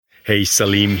Hey,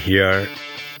 Salim here,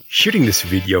 shooting this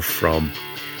video from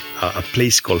a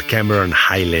place called Cameron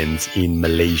Highlands in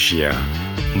Malaysia.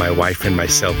 My wife and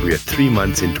myself, we are 3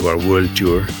 months into our world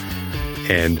tour,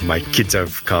 and my kids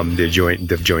have come, they've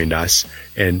joined us,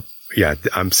 and yeah,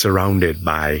 I'm surrounded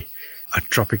by a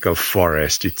tropical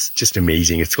forest. It's just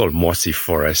amazing. It's called Mossy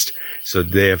Forest. So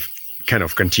they've kind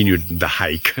of continued the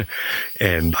hike,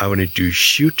 and I wanted to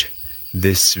shoot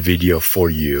this video for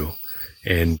you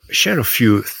and share a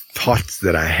few thoughts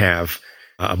that I have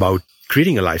about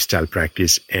creating a lifestyle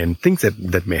practice and things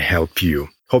that may help you.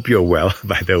 Hope you're well,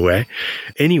 by the way.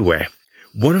 Anyway,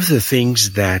 one of the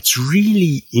things that's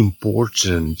really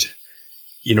important,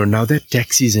 now that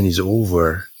tax season is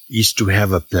over, is to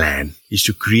have a plan, is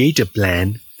to create a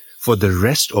plan for the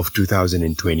rest of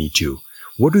 2022.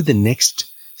 What do the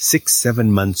next 6-7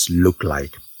 months look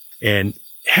like? And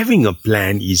having a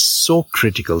plan is so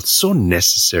critical, so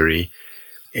necessary.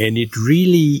 And it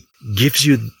really gives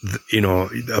you,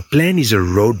 a plan is a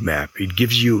roadmap. It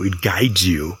guides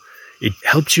you. It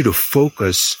helps you to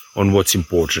focus on what's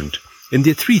important. And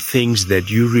there are 3 things that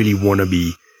you really want to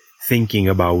be thinking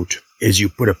about as you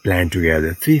put a plan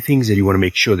together. 3 things that you want to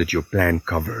make sure that your plan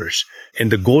covers. And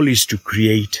the goal is to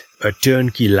create a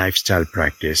turnkey lifestyle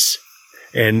practice.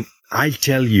 And I'll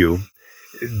tell you,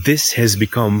 this has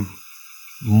become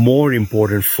more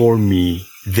important for me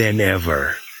than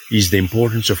ever, is the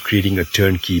importance of creating a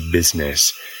turnkey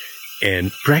business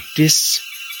and practice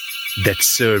that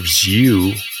serves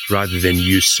you rather than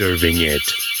you serving it.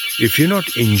 If you're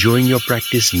not enjoying your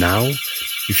practice now,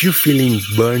 if you're feeling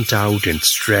burnt out and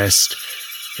stressed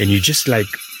and you're just like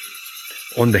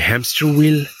on the hamster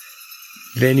wheel,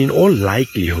 then in all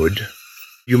likelihood,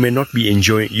 you're not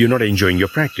enjoying your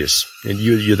practice, and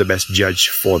you're the best judge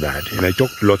for that. And I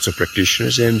talk to lots of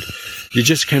practitioners, and they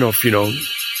just kind of,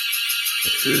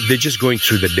 they're just going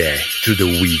through the day, through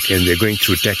the week, and they're going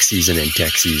through tax season.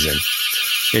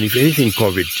 And if anything,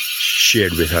 COVID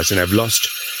shared with us, and I've lost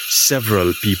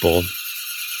several people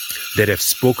that have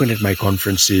spoken at my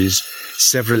conferences,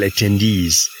 several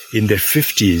attendees in their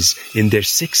 50s, in their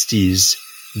 60s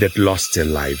that lost their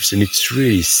lives. And it's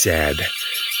really sad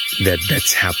that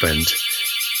that's happened.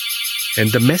 And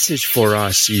the message for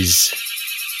us is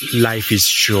life is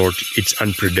short, it's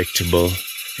unpredictable.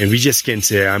 And we just can't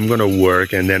say, I'm going to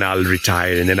work and then I'll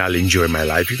retire and then I'll enjoy my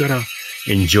life. You got to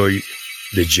enjoy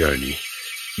the journey.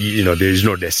 There is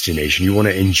no destination. You want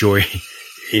to enjoy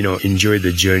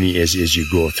the journey as you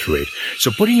go through it.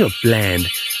 So putting a plan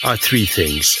are 3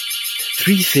 things.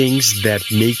 3 things that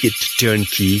make it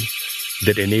turnkey,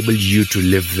 that enable you to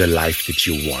live the life that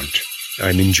you want.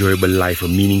 An enjoyable life, a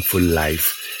meaningful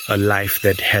life, a life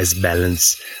that has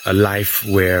balance, a life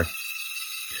where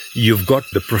you've got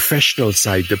the professional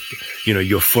side,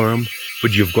 your firm,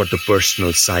 but you've got the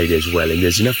personal side as well. And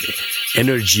there's enough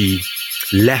energy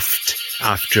left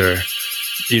after,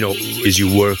 as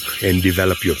you work and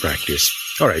develop your practice.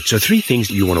 All right. So 3 things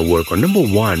you want to work on. Number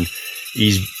 1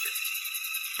 is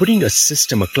putting a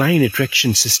client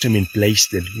attraction system in place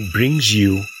that brings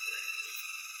you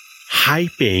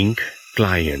high-paying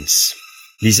clients.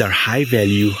 These are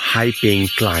high-value, high-paying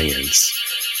clients.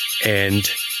 And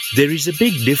there is a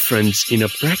big difference in a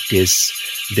practice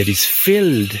that is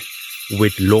filled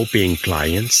with low-paying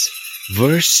clients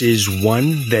versus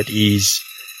one that is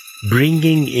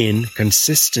bringing in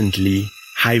consistently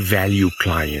high-value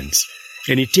clients.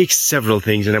 And it takes several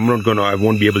things, and I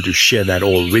won't be able to share that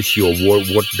all with you, or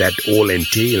what that all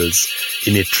entails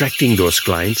in attracting those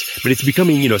clients. But it's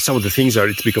becoming, some of the things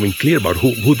it's becoming clear about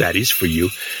who that is for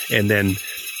you. And then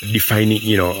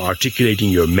defining, articulating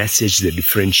your message that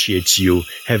differentiates you,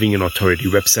 having an authority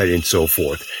website and so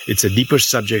forth. It's a deeper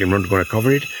subject. I'm not going to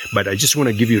cover it, but I just want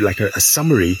to give you like a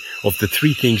summary of the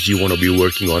 3 things you want to be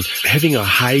working on. Having a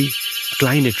high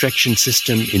client attraction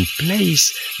system in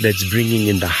place that's bringing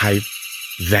in the high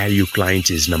value clients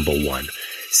is number 1.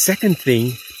 Second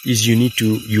thing is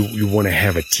you want to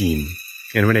have a team.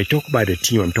 And when I talk about a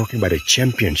team, I'm talking about a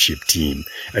championship team,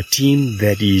 a team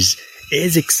that is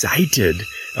as excited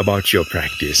about your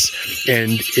practice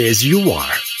and as you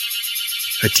are,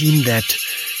 a team that,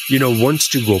 wants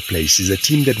to go places, a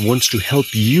team that wants to help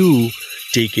you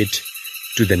take it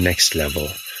to the next level,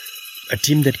 a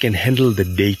team that can handle the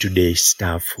day-to-day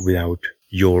stuff without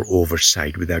your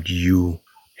oversight, without you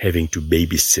having to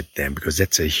babysit them, because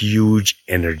that's a huge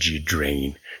energy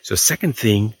drain. So second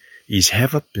thing is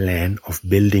have a plan of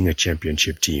building a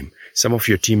championship team. Some of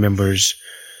your team members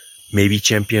may be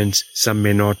champions, some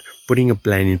may not. Putting a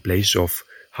plan in place of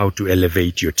how to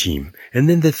elevate your team. And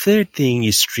then the third thing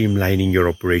is streamlining your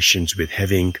operations with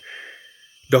having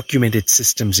documented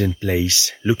systems in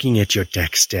place, looking at your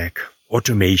tech stack,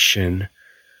 automation,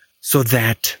 so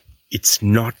that it's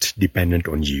not dependent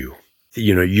on you.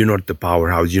 You're not the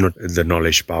powerhouse, you're not the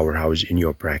knowledge powerhouse in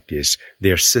your practice.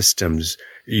 There are systems,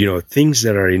 things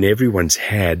that are in everyone's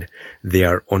head, they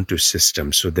are onto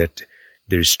systems so that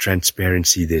there's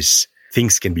transparency,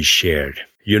 things can be shared.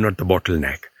 You're not the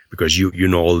bottleneck because you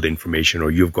know all the information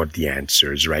or you've got the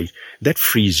answers, right? That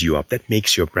frees you up. That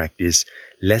makes your practice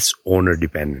less owner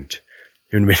dependent.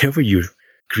 And whenever you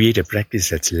create a practice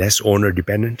that's less owner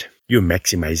dependent, you're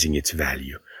maximizing its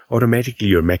value. Automatically,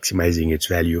 you're maximizing its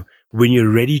value. When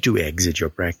you're ready to exit your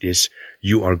practice,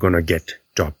 you are going to get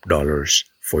top dollars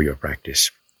for your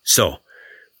practice. So,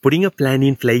 putting a plan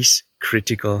in place,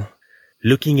 critical.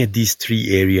 Looking at these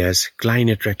three areas, client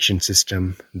attraction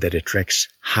system that attracts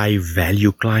high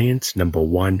value clients, number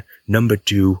one. Number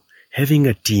two, having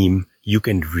a team you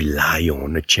can rely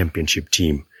on, a championship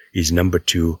team, is number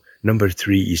two. Number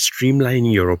three is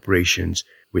streamlining your operations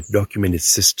with documented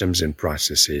systems and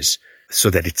processes so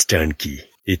that it's turnkey.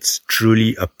 It's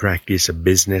truly a practice, a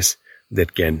business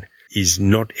that is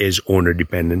not as owner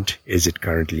dependent as it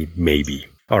currently may be.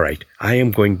 All right. I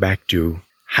am going back to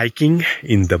hiking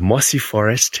in the mossy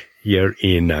forest here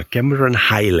in Cameron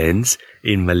Highlands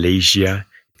in Malaysia.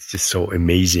 It's just so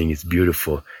amazing. It's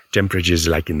beautiful. Temperatures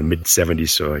like in the mid 70s.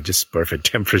 So just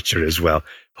perfect temperature as well.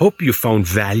 Hope you found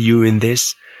value in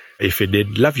this. If you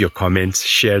did, love your comments.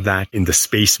 Share that in the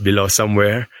space below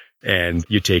somewhere. And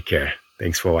you take care.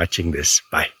 Thanks for watching this.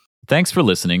 Bye. Thanks for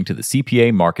listening to the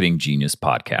CPA Marketing Genius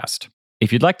podcast.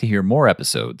 If you'd like to hear more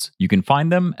episodes, you can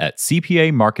find them at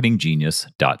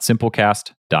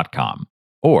cpamarketinggenius.simplecast.com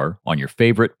or on your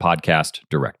favorite podcast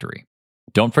directory.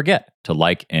 Don't forget to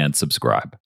like and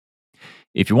subscribe.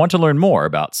 If you want to learn more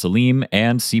about Salim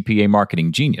and CPA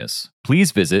Marketing Genius,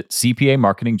 please visit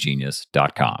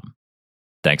cpamarketinggenius.com.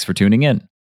 Thanks for tuning in.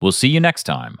 We'll see you next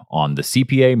time on the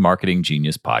CPA Marketing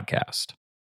Genius podcast.